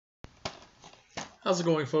How's it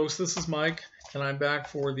going, folks? This is Mike, and I'm back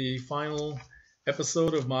for the final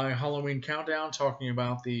episode of my Halloween countdown, talking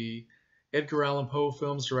about the Edgar Allan Poe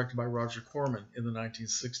films directed by Roger Corman in the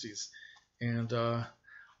 1960s. And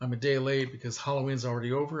I'm a day late because Halloween's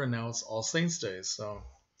already over, and now it's All Saints Day. So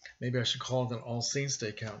maybe I should call it an All Saints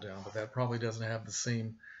Day countdown, but that probably doesn't have the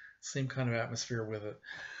same kind of atmosphere with it.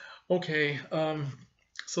 Okay,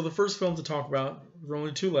 so the first film to talk about, there are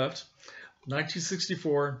only two left.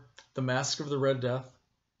 1964, The Masque of the Red Death,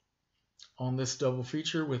 on this double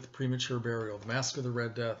feature with Premature Burial, The Masque of the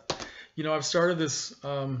Red Death. You know, I've started this,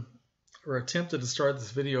 or attempted to start this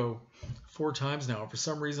video 4 times now. For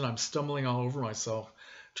some reason, I'm stumbling all over myself,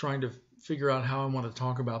 trying to figure out how I want to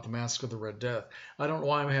talk about The Masque of the Red Death. I don't know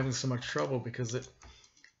why I'm having so much trouble, because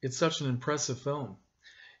it's such an impressive film.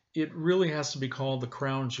 It really has to be called the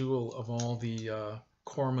crown jewel of all the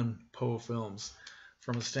Corman Poe films,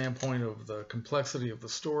 from a standpoint of the complexity of the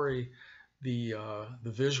story, the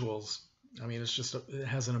visuals. I mean, it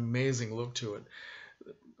has an amazing look to it.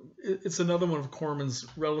 It's another one of Corman's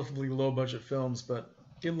relatively low-budget films, but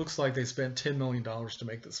it looks like they spent $10 million to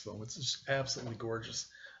make this film. It's just absolutely gorgeous.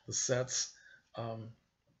 The sets.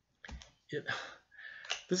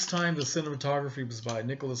 This time, the cinematography was by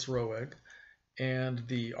Nicholas Roeg, and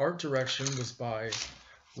the art direction was by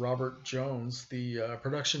Robert Jones. The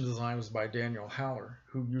production design was by Daniel Haller,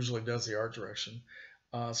 who usually does the art direction.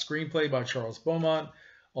 Screenplay by Charles Beaumont,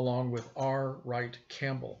 along with R. Wright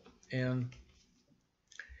Campbell. And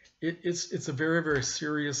it's a very, very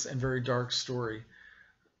serious and very dark story.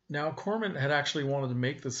 Now, Corman had actually wanted to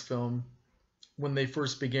make this film when they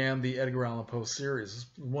first began the Edgar Allan Poe series.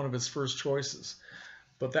 It was one of his first choices.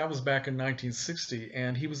 But that was back in 1960,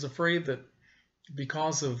 and he was afraid that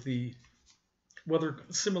because of whether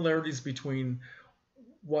similarities between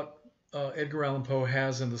what Edgar Allan Poe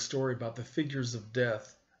has in the story about the figure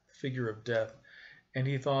of death, and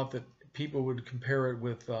he thought that people would compare it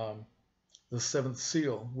with the Seventh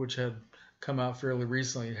Seal, which had come out fairly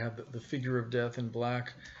recently. It had the figure of death in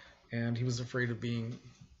black, and he was afraid of being,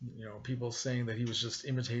 people saying that he was just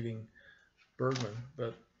imitating Bergman.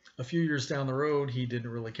 But a few years down the road, he didn't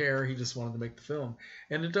really care. He just wanted to make the film,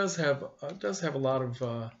 and it does have a lot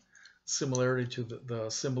of similarity to the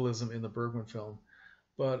symbolism in the Bergman film,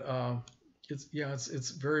 but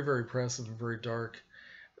it's very, very impressive and very dark.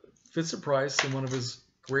 Vincent Price, in one of his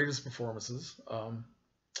greatest performances,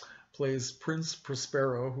 plays Prince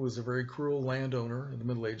Prospero, who is a very cruel landowner in the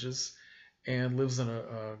Middle Ages and lives in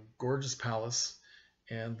a gorgeous palace,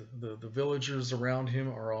 and the villagers around him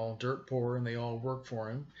are all dirt poor, and they all work for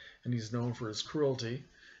him, and he's known for his cruelty.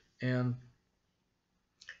 And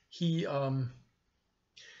he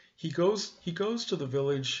goes to the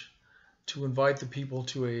village to invite the people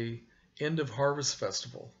to a end of harvest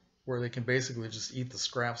festival where they can basically just eat the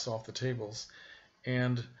scraps off the tables.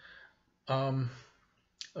 And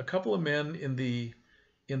a couple of men in the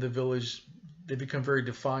village, they become very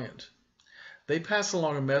defiant. They pass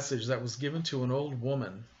along a message that was given to an old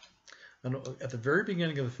woman. And at the very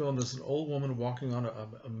beginning of the film, there's an old woman walking on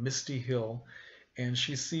a misty hill, and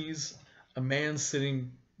she sees a man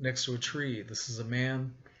sitting next to a tree. This is a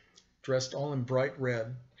man dressed all in bright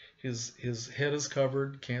red. His head is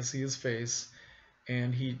covered, can't see his face,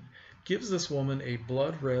 and he gives this woman a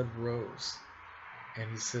blood red rose. And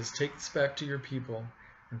he says, "Take this back to your people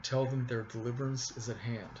and tell them their deliverance is at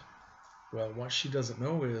hand." Well, what she doesn't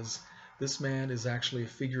know is this man is actually a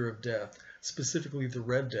figure of death, specifically the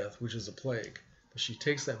Red Death, which is a plague. But she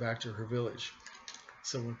takes that back to her village.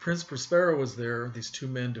 So when Prince Prospero was there, these two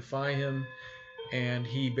men defy him, and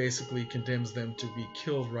he basically condemns them to be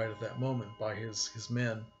killed right at that moment by his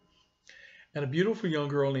men. And a beautiful young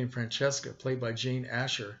girl named Francesca, played by Jane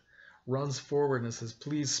Asher, runs forward and says,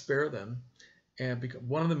 "Please spare them." And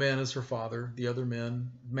one of the men is her father. The other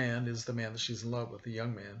man is the man that she's in love with, the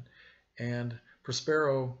young man. And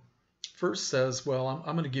Prospero first says, "Well,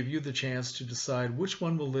 I'm going to give you the chance to decide which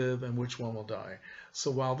one will live and which one will die."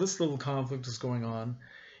 So while this little conflict is going on,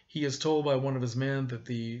 he is told by one of his men that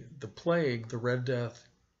the plague, the Red Death,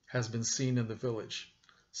 has been seen in the village.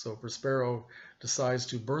 So Prospero decides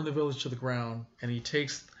to burn the village to the ground, and he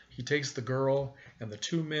takes the girl and the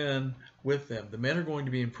two men with them. The men are going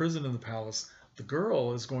to be imprisoned in the palace. The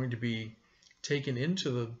girl is going to be taken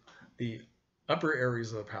into the upper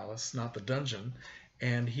areas of the palace, not the dungeon,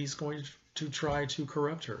 and he's going to try to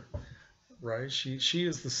corrupt her. Right? She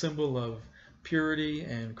is the symbol of purity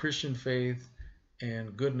and Christian faith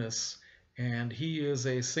and goodness, and he is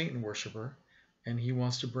a Satan worshiper, and he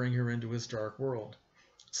wants to bring her into his dark world.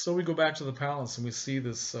 So we go back to the palace, and we see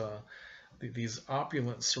this these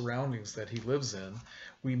opulent surroundings that he lives in.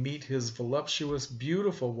 We meet his voluptuous,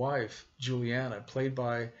 beautiful wife, Juliana, played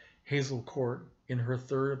by Hazel Court, in her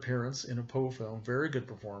third appearance in a Poe film. Very good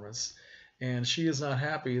performance. And she is not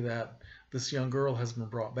happy that this young girl has been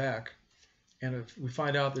brought back. And if we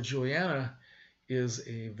find out that Juliana is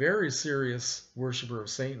a very serious worshiper of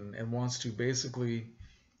Satan and wants to basically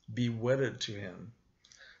be wedded to him.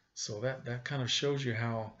 So that kind of shows you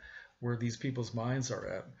where these people's minds are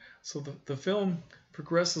at. So the film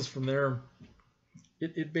progresses from there.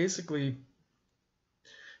 It basically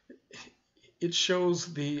it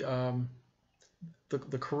shows the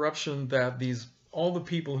corruption that all the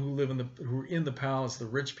people who live who are in the palace, the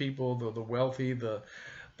rich people, the wealthy, the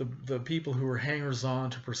people who are hangers-on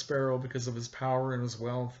to Prospero because of his power and his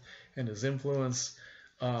wealth and his influence,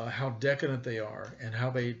 how decadent they are, and how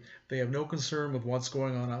they have no concern with what's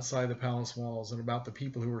going on outside the palace walls and about the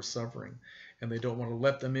people who are suffering, and they don't want to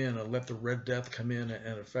let them in and let the Red Death come in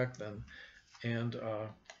and affect them. And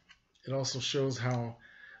it also shows how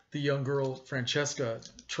the young girl Francesca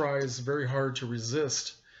tries very hard to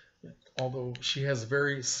resist, although she has a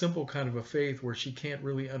very simple kind of a faith where she can't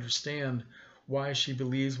really understand why she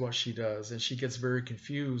believes what she does, and she gets very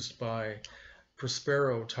confused by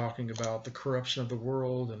Prospero talking about the corruption of the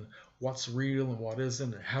world and what's real and what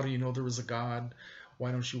isn't, and how do you know there is a God?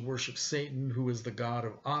 Why don't you worship Satan, who is the God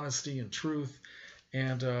of honesty and truth?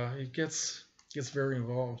 And it gets very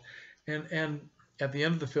involved. And at the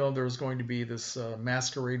end of the film, there is going to be this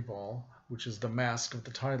masquerade ball, which is the Masque of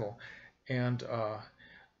the title, and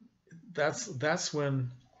that's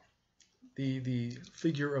when the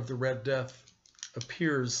figure of the Red Death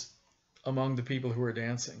appears among the people who are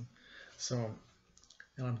dancing. So,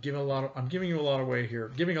 and I'm giving you a lot away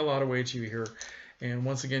to you here, and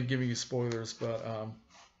once again giving you spoilers. But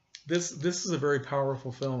this is a very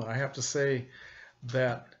powerful film, and I have to say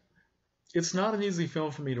that it's not an easy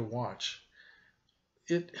film for me to watch.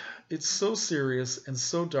 It's so serious and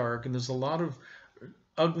so dark, and there's a lot of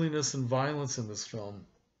ugliness and violence in this film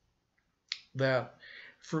that,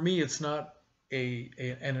 for me, it's not an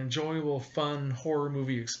enjoyable, fun horror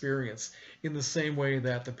movie experience in the same way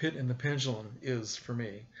that The Pit and the Pendulum is for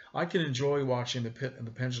me. I can enjoy watching The Pit and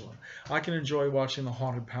the Pendulum. I can enjoy watching The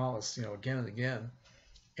Haunted Palace, again and again,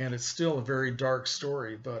 and it's still a very dark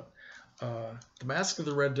story. But The Masque of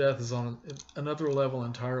the Red Death is on another level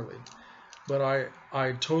entirely. But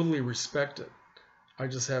I totally respect it. I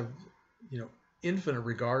just have, infinite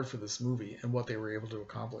regard for this movie and what they were able to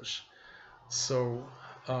accomplish. So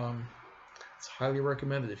it's highly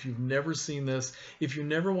recommended. If you've never seen this, if you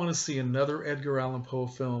never want to see another Edgar Allan Poe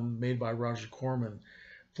film made by Roger Corman,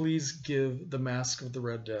 please give The Masque of the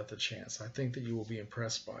Red Death a chance. I think that you will be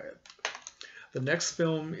impressed by it. The next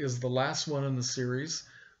film is the last one in the series,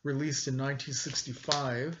 released in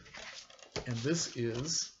 1965, and this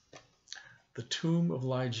is The Tomb of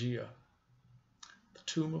Ligeia. The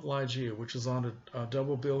Tomb of Ligeia, which is on a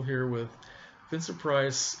double bill here with Vincent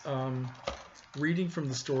Price reading from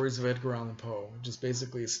the stories of Edgar Allan Poe, which is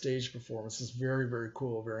basically a stage performance. It's very, very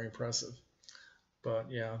cool, very impressive. But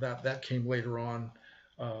yeah, that came later on.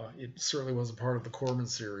 It certainly wasn't part of the Corman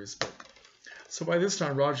series. So by this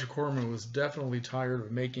time, Roger Corman was definitely tired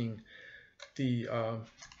of making the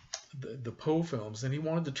Poe films, and he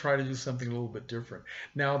wanted to try to do something a little bit different.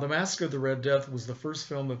 Now, The Masque of the Red Death was the first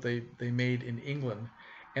film that they made in England,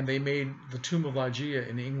 and they made The Tomb of Ligeia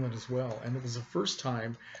in England as well. And it was the first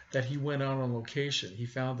time that he went out on location. He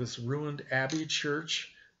found this ruined abbey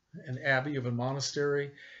church, an abbey of a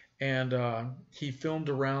monastery, and he filmed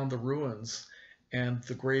around the ruins and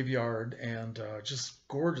the graveyard, and just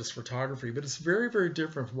gorgeous photography. But it's very, very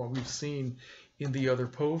different from what we've seen in the other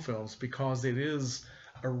Poe films, because it is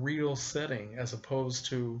a real setting as opposed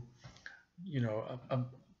to, a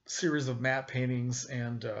series of matte paintings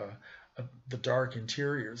and the dark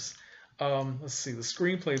interiors. Let's see, the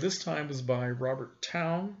screenplay this time was by Robert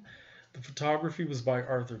Towne. The photography was by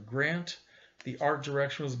Arthur Grant. The art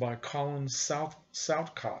direction was by Colin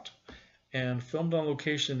Southcott. And filmed on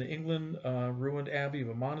location in England, ruined abbey of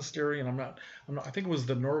a monastery, and I think it was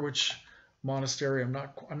the Norwich Monastery. I'm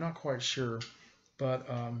not quite sure, but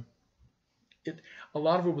a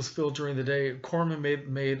lot of it was filmed during the day. Corman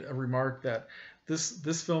made a remark that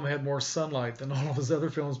this film had more sunlight than all of his other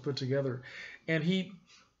films put together, and he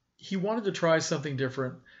wanted to try something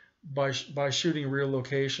different by shooting real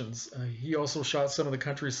locations. He also shot some of the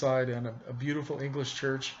countryside and a beautiful English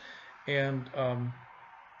church, and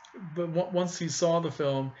but once he saw the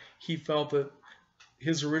film, he felt that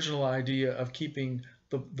his original idea of keeping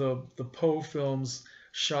the Poe films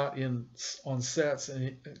shot on sets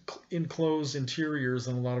and enclosed interiors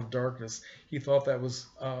and a lot of darkness, he thought that was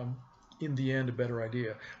in the end a better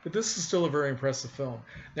idea. But this is still a very impressive film.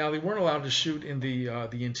 Now they weren't allowed to shoot in the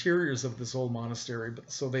interiors of this old monastery,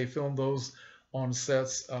 but so they filmed those on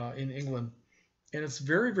sets in England, and it's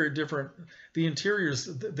very, very different. The interiors,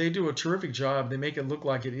 they do a terrific job. They make it look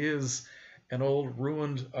like it is an old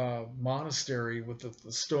ruined monastery with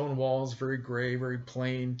the stone walls, very gray, very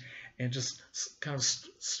plain, and just kind of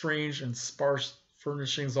strange and sparse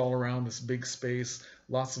furnishings all around this big space,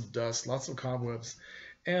 lots of dust, lots of cobwebs.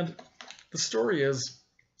 And the story is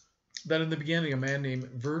that in the beginning, a man named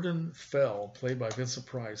Verdun Fell, played by Vincent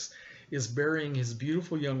Price, is burying his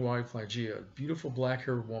beautiful young wife, Ligeia, a beautiful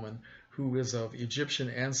black-haired woman who is of Egyptian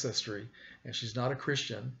ancestry, and she's not a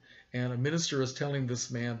Christian. And a minister is telling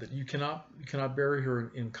this man that you cannot bury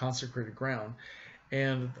her in consecrated ground.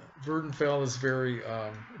 And Verdun Fell is very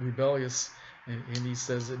rebellious, and he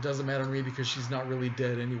says, it doesn't matter to me because she's not really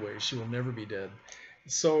dead anyway. She will never be dead.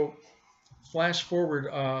 So flash forward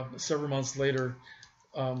several months later,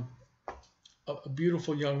 a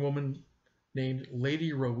beautiful young woman named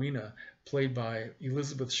Lady Rowena, played by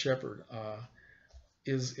Elizabeth Shepherd,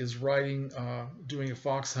 is riding, doing a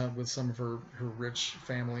fox hunt with some of her rich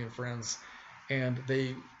family and friends, and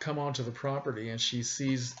they come onto the property, and she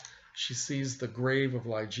sees the grave of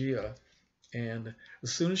Ligeia, and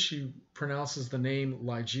as soon as she pronounces the name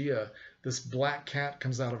Ligeia, this black cat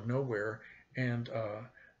comes out of nowhere and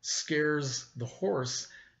scares the horse.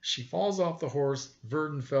 She falls off the horse.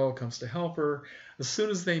 Verdun Fell comes to help her. As soon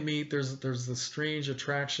as they meet, there's this strange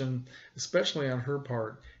attraction, especially on her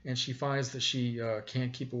part, and she finds that she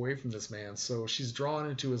can't keep away from this man. So she's drawn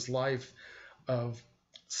into his life of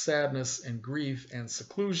sadness and grief and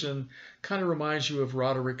seclusion. Kind of reminds you of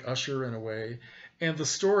Roderick Usher in a way. And the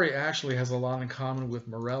story actually has a lot in common with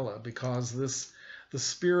Morella, because the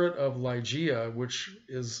spirit of Ligeia, which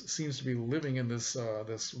seems to be living in this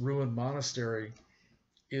ruined monastery,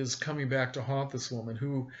 is coming back to haunt this woman,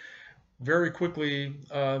 who very quickly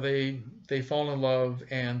they fall in love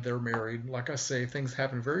and they're married. Like I say, things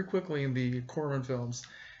happen very quickly in the Corman films,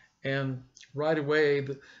 and right away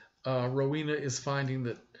Rowena is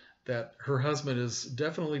finding that her husband is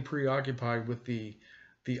definitely preoccupied with the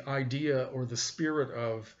idea or the spirit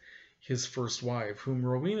of his first wife, whom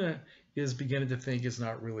Rowena is beginning to think is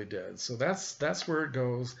not really dead. So that's where it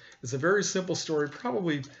goes. It's a very simple story,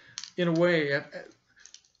 probably in a way.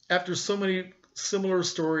 After so many similar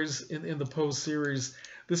stories in the Poe series,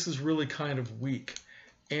 this is really kind of weak,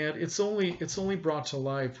 and it's only brought to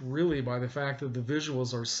life really by the fact that the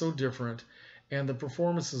visuals are so different, and the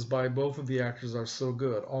performances by both of the actors are so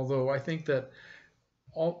good. Although I think that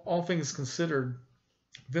all things considered,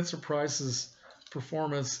 Vincent Price's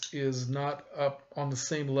performance is not up on the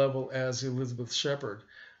same level as Elizabeth Shepherd.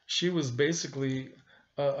 She was basically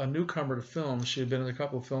a newcomer to film. She had been in a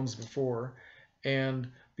couple of films before,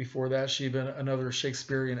 and before that, she'd been another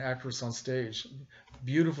Shakespearean actress on stage.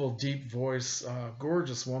 Beautiful, deep voice,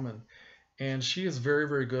 gorgeous woman, and she is very,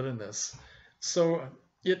 very good in this. So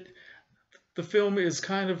the film is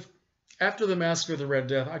kind of, after the Masque of the Red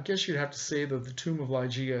Death, I guess you'd have to say that the Tomb of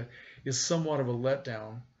Ligeia is somewhat of a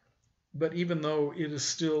letdown. But even though it is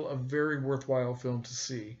still a very worthwhile film to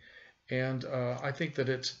see, and I think that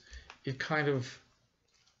it could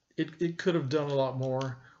have done a lot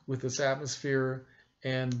more with its atmosphere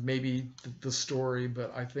and maybe the story,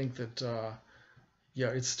 but I think that yeah,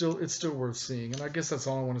 it's still worth seeing. And I guess that's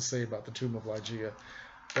all I want to say about the Tomb of Ligeia.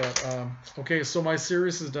 But okay, so my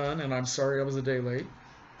series is done, and I'm sorry I was a day late.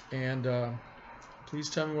 And please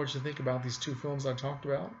tell me what you think about these two films I talked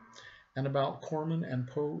about, and about Corman and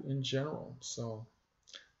Poe in general. So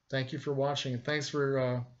thank you for watching, and thanks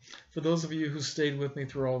for those of you who stayed with me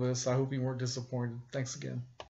through all this. I hope you weren't disappointed. Thanks again.